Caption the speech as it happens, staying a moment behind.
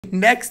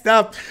Next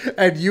up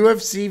at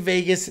UFC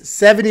Vegas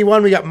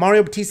 71, we got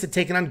Mario Bautista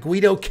taking on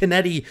Guido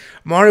Cannetti.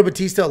 Mario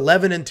Bautista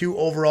 11-2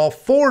 overall,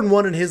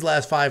 4-1 in his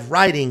last 5,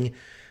 riding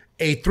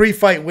a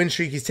 3-fight win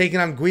streak. He's taking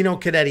on Guido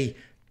Cannetti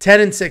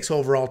 10-6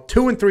 overall,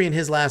 2-3 in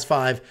his last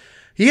 5.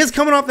 He is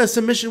coming off that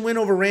submission win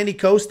over Randy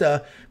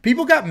Costa.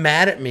 People got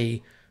mad at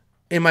me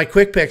in my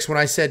quick picks when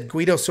I said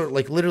Guido sort of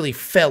like literally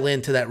fell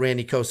into that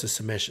Randy Costa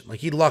submission.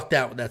 Like he lucked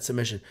out with that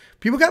submission.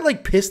 People got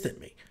like pissed at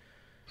me.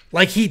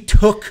 Like he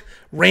took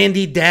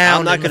Randy down.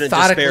 I'm not going to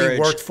disparage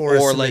worked for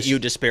or let you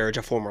disparage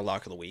a former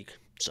lock of the week.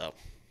 So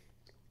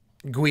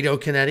Guido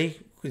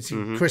Cannetti,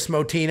 Chris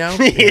Motino.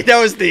 Yeah.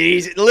 That was the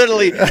easy.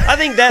 Literally, I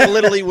think that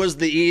literally was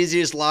the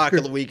easiest lock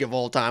of the week of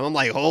all time. I'm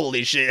like,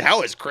 holy shit!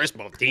 How is Chris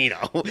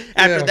Motino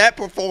after that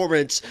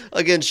performance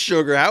against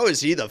Sugar? How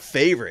is he the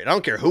favorite? I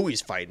don't care who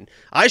he's fighting.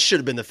 I should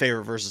have been the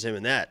favorite versus him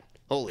in that.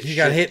 Holy shit! He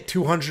got hit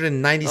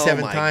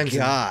 297 times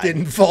and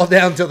didn't fall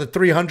down until the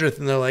 300th,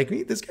 and they're like,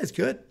 this guy's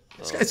good.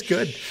 This guy's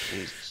good.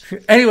 Jesus.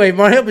 Anyway,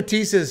 Mario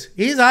Bautista's,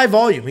 he's high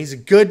volume. He's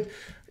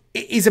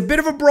a bit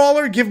of a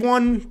brawler. Give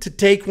one to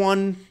take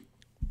one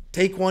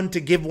to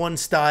give one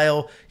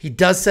style. He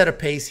does set a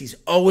pace. He's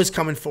always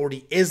coming forward.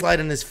 He is light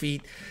on his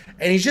feet,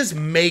 and he's just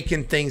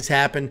making things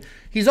happen.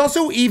 He's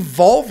also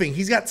evolving.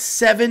 He's got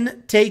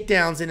 7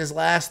 takedowns in his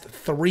last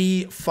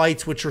 3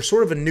 fights, which are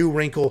sort of a new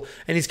wrinkle,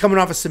 and he's coming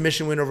off a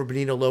submission win over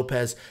Benito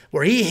Lopez,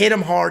 where he hit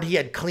him hard. He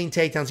had clean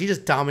takedowns. He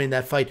just dominated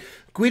that fight.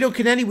 Guido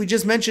Cannetti, we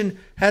just mentioned,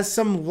 has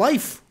some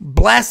life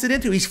blasted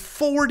into. He's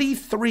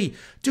 43.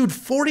 Dude,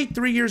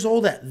 43 years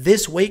old at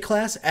this weight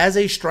class as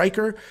a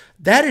striker.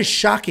 That is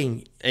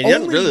shocking. And he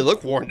doesn't really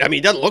look worn. I mean,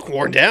 he doesn't look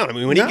worn down. I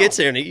mean, when he gets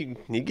there, and he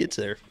gets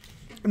there.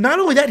 Not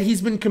only that,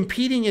 he's been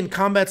competing in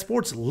combat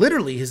sports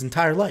literally his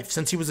entire life.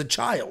 Since he was a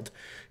child,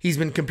 he's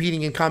been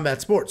competing in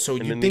combat sports. So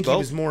you'd think he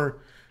was more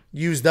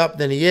used up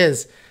than he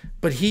is.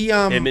 But he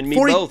him and me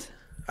both.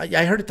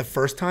 I heard it the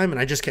first time,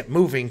 and I just kept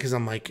moving because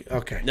I'm like,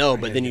 okay. No,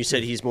 but then you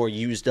said he's more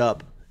used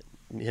up.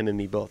 Him and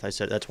me both.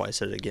 That's why I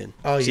said it again.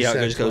 Oh, see how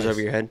it just goes over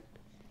your head?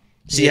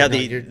 See how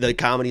the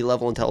comedy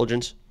level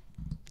intelligence?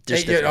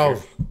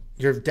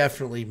 You're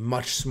definitely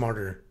much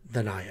smarter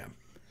than I am.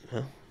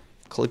 Huh?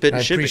 Clip it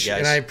and ship it, guys.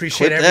 And I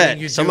appreciate everything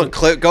you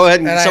do. Go ahead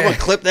and someone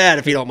clip that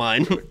if you don't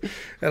mind.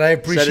 And I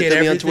appreciate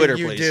everything Twitter,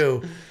 you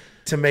do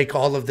to make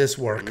all of this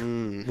work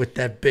with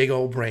that big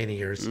old brain of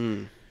yours.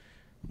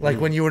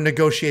 Like when you were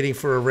negotiating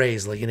for a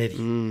raise like an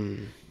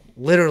idiot.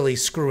 Literally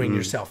screwing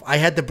yourself. I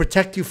had to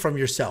protect you from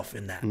yourself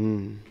in that.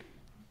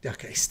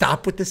 Okay,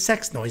 stop with the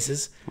sex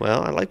noises.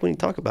 Well, I like when you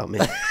talk about me.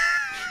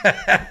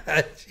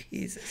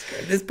 Jesus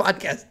Christ. This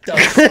podcast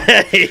does.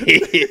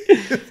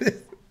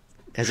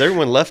 Has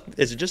everyone left?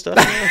 Is it just us?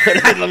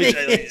 Let me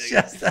tell you. It's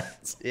just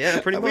us.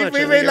 Yeah, pretty much.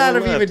 We may not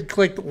have even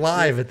clicked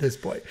live at this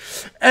point.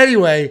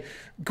 Anyway,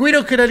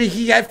 Guido Cannetti,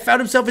 he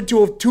found himself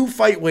into a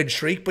 2-fight win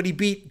streak, but he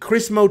beat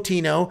Chris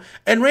Motino.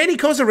 And Randy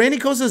Costa. Randy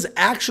Costa is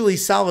actually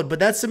solid, but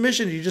that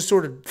submission, he just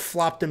sort of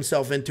flopped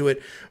himself into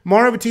it.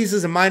 Mario Bautista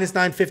is a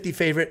 -950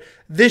 favorite.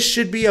 This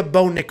should be a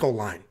Bo Nickel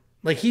line.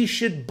 Like, he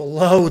should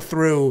blow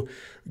through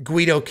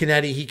Guido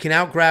Cannetti. He can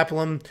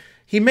out-grapple him.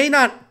 He may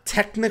not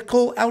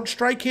technical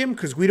outstrike him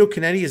because Guido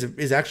Cannetti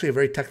is actually a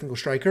very technical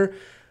striker,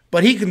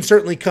 but he can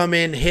certainly come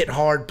in, hit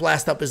hard,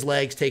 blast up his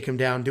legs, take him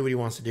down, do what he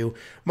wants to do.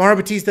 Mario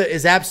Bautista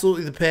is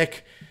absolutely the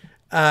pick.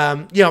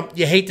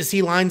 You hate to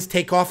see lines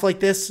take off like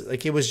this.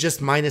 Like it was just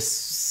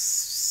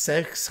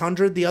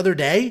 -600 the other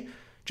day.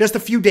 Just a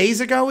few days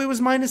ago, it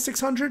was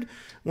 -600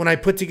 when I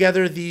put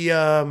together the.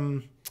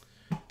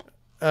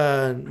 Well,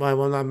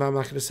 I'm not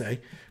going to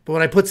say, but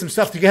when I put some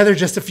stuff together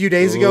just a few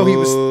days ago, he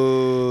was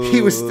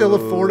still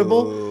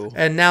affordable,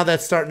 and now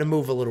that's starting to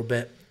move a little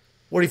bit.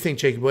 What do you think,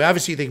 Jacob Boy?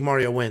 Obviously, you think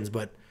Mario wins,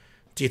 but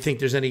do you think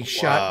there's any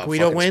shot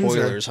Guido wins?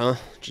 Spoilers, huh?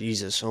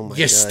 Jesus, oh my God!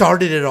 You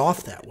started it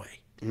off that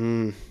way.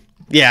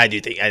 Yeah, I do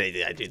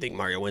think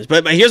Mario wins.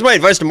 But here's my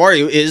advice to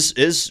Mario: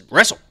 is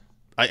wrestle.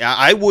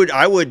 I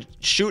would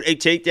shoot a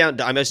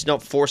takedown. I mean,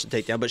 not force a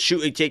takedown, but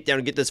shoot a takedown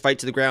and get this fight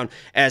to the ground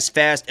as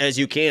fast as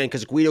you can,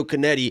 because Guido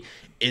Cannetti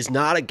is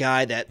not a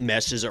guy that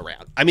messes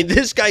around. I mean,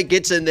 this guy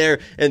gets in there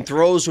and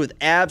throws with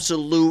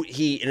absolute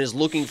heat and is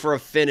looking for a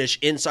finish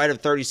inside of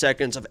 30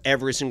 seconds of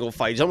every single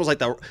fight. He's almost like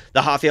the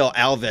Rafael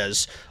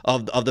Alves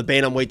of the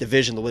bantamweight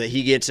division, the way that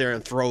he gets there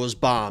and throws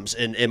bombs.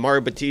 And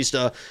Mario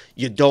Bautista,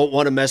 you don't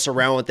want to mess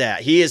around with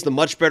that. He is the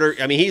much better,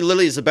 I mean, he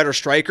literally is a better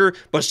striker,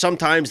 but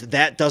sometimes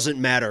that doesn't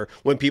matter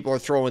when people are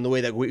throwing the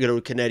way that Guido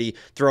Cannetti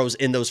throws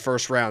in those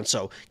first rounds.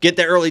 So get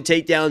the early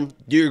takedown,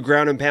 do your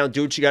ground and pound,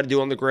 do what you got to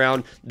do on the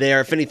ground there.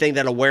 If anything,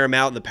 that'll wear him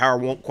out and the power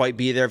won't quite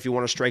be there if you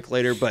want to strike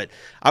later. But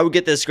I would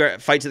get this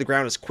fight to the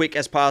ground as quick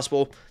as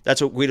possible.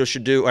 That's what Guido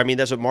should do. I mean,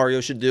 that's what Mario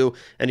should do,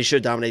 and he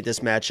should dominate this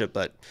matchup.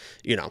 But,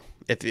 you know,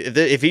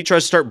 if he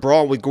tries to start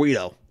brawling with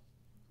Guido,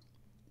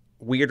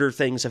 weirder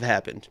things have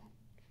happened.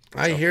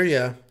 I hear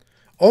you.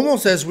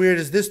 Almost as weird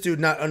as this dude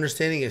not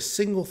understanding a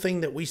single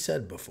thing that we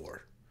said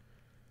before.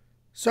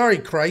 Sorry,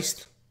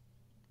 Christ.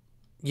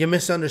 You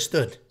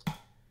misunderstood.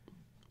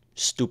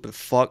 Stupid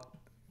fuck.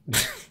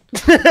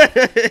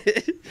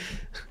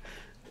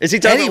 Is he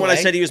talking about when I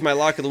said he was my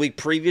lock of the week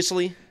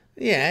previously?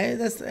 Yeah,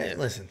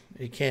 listen,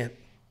 you can't.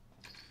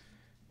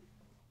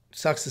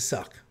 Sucks to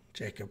suck,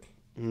 Jacob.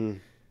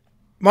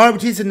 Mario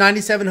Bautista,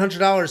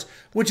 $9,700,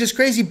 which is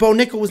crazy. Bo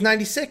Nickel was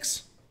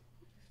 96.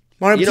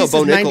 Mario Bautista's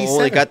Bo Nickel 97.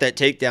 only got that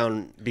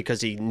takedown because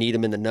he kneed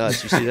him in the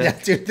nuts. You see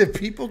that? Yeah, dude, the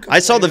people. I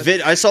saw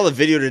the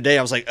video today.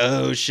 I was like,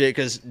 oh shit.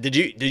 Because did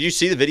you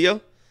see the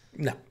video?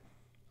 No.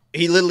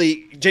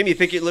 Jamie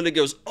Pickett literally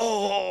goes,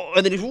 oh,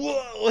 and then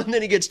whoa, and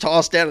then he gets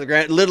tossed down to the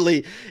ground.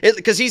 Literally,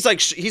 because he's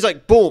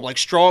like boom, like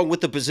strong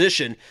with the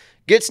position.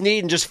 Gets kneed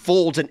and just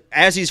folds, and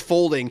as he's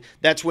folding,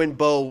 that's when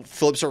Bo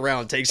flips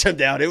around and takes him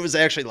down. It was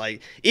actually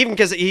like, even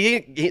because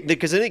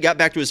because then he got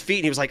back to his feet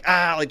and he was like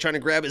like trying to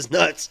grab his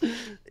nuts.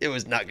 It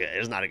was not good. It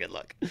was not a good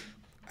look.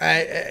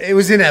 It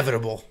was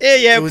inevitable.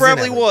 Yeah, it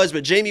probably was,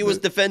 but Jamie was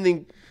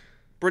defending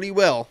pretty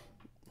well.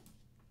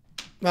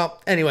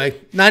 Well, anyway,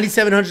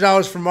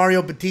 $9,700 for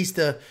Mario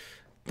Bautista.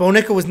 Bo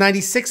Nickel was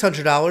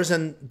 $9,600,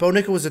 and Bo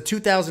Nickel was a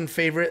 2,000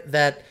 favorite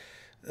that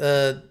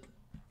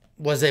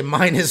was a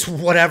minus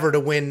whatever to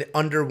win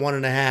under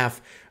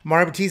 1.5.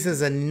 Mario Bautista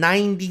is a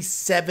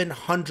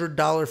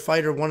 $9,700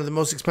 fighter, one of the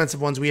most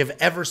expensive ones we have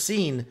ever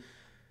seen.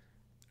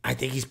 I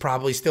think he's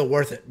probably still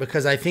worth it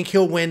because I think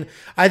he'll win.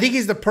 I think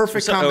he's the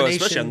perfect combination.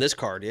 Especially on this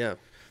card, yeah.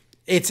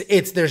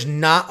 There's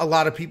not a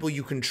lot of people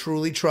you can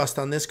truly trust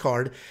on this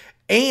card,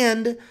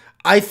 and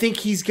I think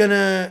he's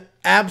gonna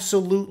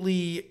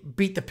absolutely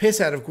beat the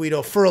piss out of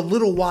Guido for a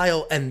little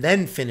while and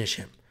then finish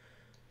him.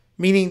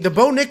 Meaning the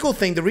Bo Nickel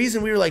thing, the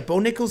reason we were like, Bo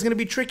Nickel's going to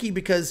be tricky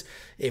because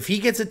if he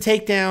gets a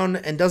takedown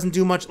and doesn't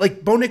do much,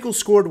 like Bo Nickel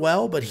scored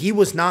well, but he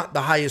was not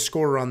the highest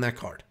scorer on that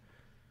card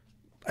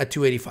at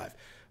 285.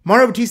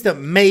 Mario Bautista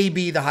may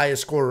be the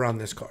highest scorer on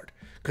this card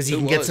because he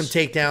can get some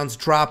takedowns,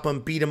 drop him,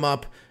 beat him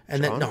up.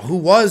 And then, who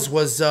was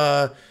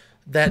that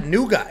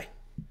new guy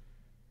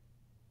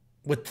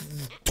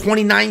with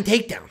 29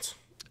 takedowns.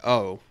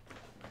 Oh.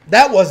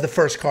 That was the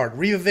first card.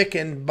 Rivovic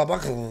and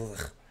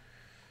Babak.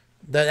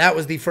 That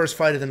was the first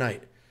fight of the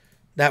night.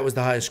 That was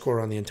the highest score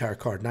on the entire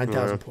card,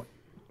 9,000 points.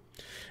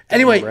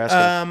 Anyway,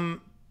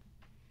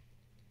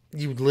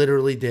 you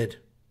literally did.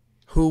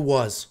 Who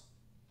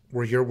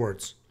were your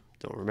words.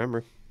 Don't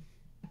remember.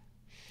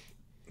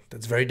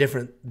 That's very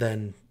different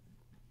than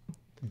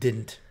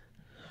didn't.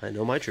 I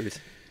know my truth.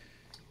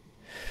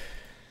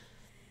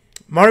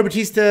 Mario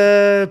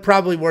Bautista,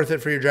 probably worth it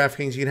for your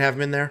DraftKings. You can have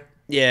him in there.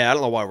 Yeah, I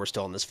don't know why we're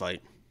still in this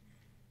fight.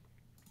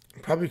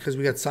 Probably because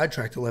we got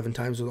sidetracked 11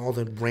 times with all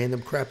the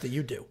random crap that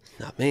you do.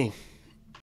 Not me.